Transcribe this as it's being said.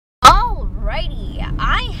Alrighty,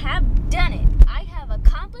 I have done it. I have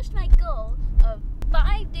accomplished my goal of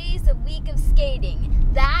 5 days a week of skating.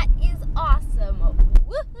 That is awesome.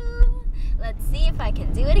 Woohoo! Let's see if I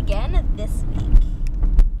can do it again this week.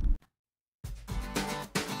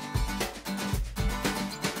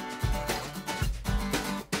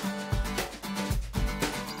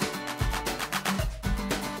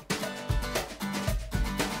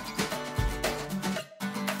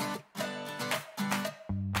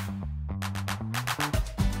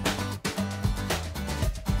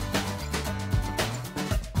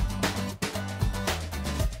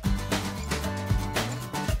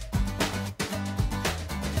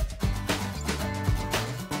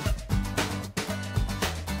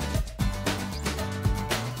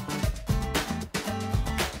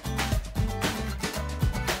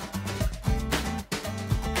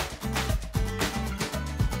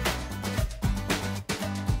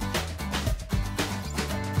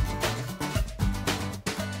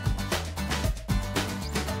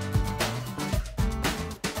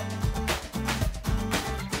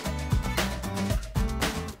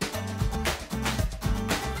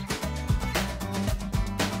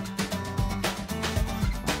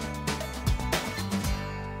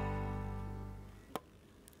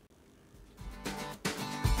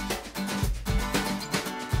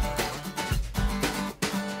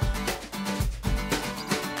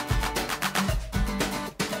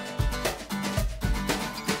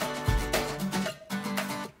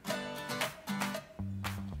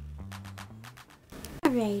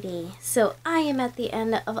 Alrighty, so I am at the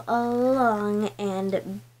end of a long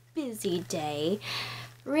and busy day.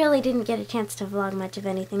 Really didn't get a chance to vlog much of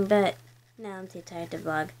anything, but now I'm too tired to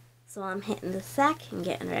vlog. So I'm hitting the sack and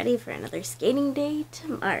getting ready for another skating day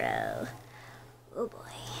tomorrow. Oh boy.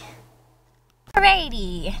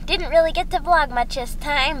 Alrighty, didn't really get to vlog much this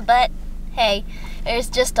time, but hey, there's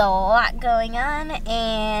just a lot going on,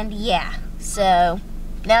 and yeah. So,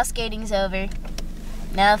 now skating's over.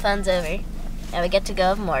 Now fun's over. Now we get to go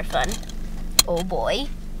have more fun. Oh boy.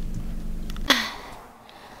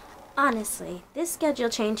 Honestly, this schedule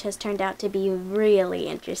change has turned out to be really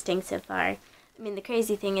interesting so far. I mean, the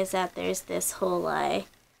crazy thing is that there's this whole,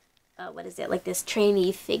 what is it, like this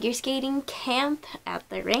trainee figure skating camp at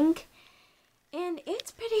the rink. And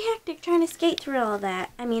it's pretty hectic trying to skate through all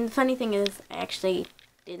that. I mean, the funny thing is I actually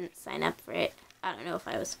didn't sign up for it. I don't know if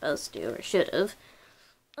I was supposed to or should have.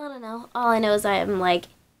 I don't know. All I know is I am like,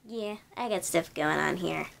 yeah, I got stuff going on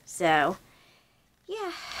here. So,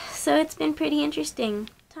 yeah. So it's been pretty interesting.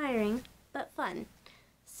 Tiring, but fun.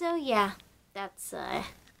 So, yeah. That's that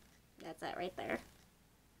right there.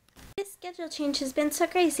 This schedule change has been so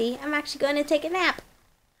crazy, I'm actually going to take a nap.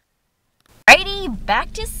 Alrighty,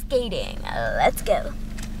 back to skating. Let's go.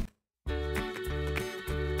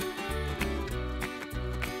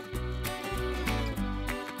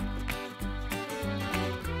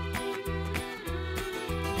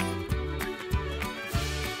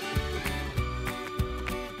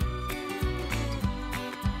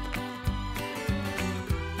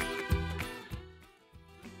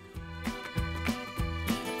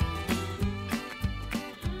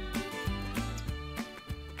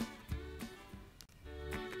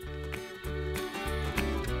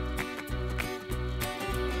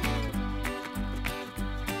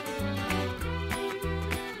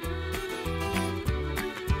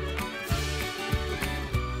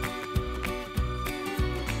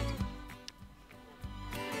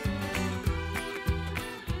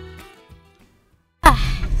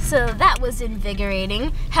 So that was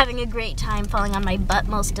invigorating, having a great time falling on my butt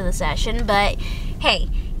most of the session, but hey,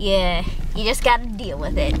 yeah, you just gotta deal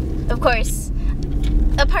with it. Of course,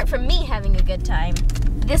 apart from me having a good time,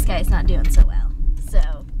 this guy's not doing so well,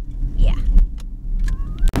 so yeah.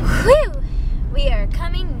 Whew! We are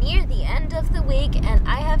coming near the end of the week, and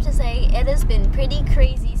I have to say, it has been pretty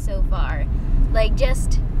crazy so far. Like,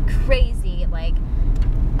 just crazy, like,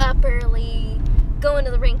 up early, going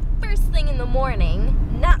to the rink first thing in the morning,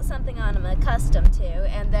 not something I'm accustomed to,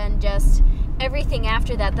 and then just everything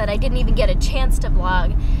after that I didn't even get a chance to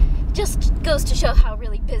vlog. Just goes to show how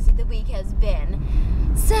really busy the week has been.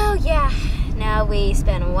 So yeah, now we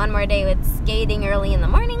spend one more day with skating early in the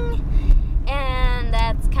morning, and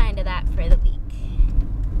that's kind of that for the week.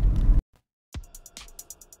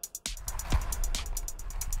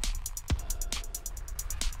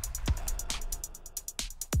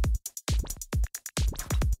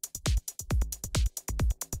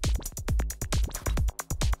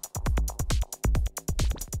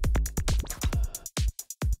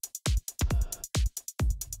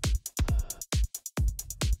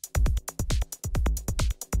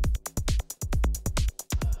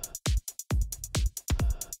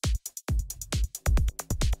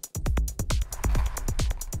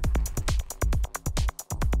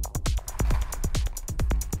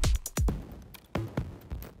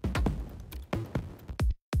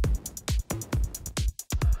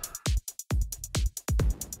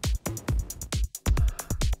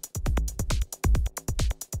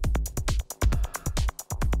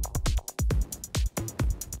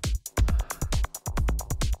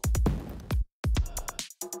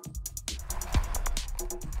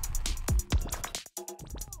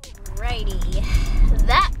 Alrighty,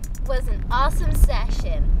 that was an awesome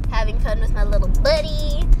session. Having fun with my little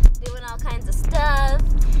buddy, doing all kinds of stuff.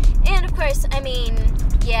 And of course, I mean,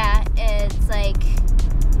 yeah, it's like,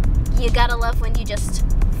 you gotta love when you just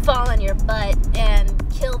fall on your butt and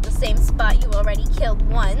kill the same spot you already killed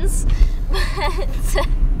once. But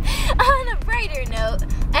on a brighter note,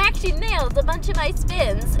 I actually nailed a bunch of my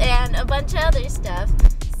spins and a bunch of other stuff.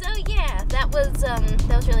 So yeah, that was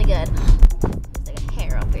really good. There's like a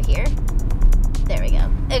hair over here. There we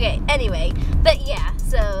go. Okay, anyway, but yeah,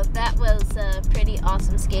 so that was a pretty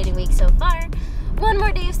awesome skating week so far. One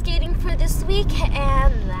more day of skating for this week,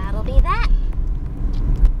 and that'll be that.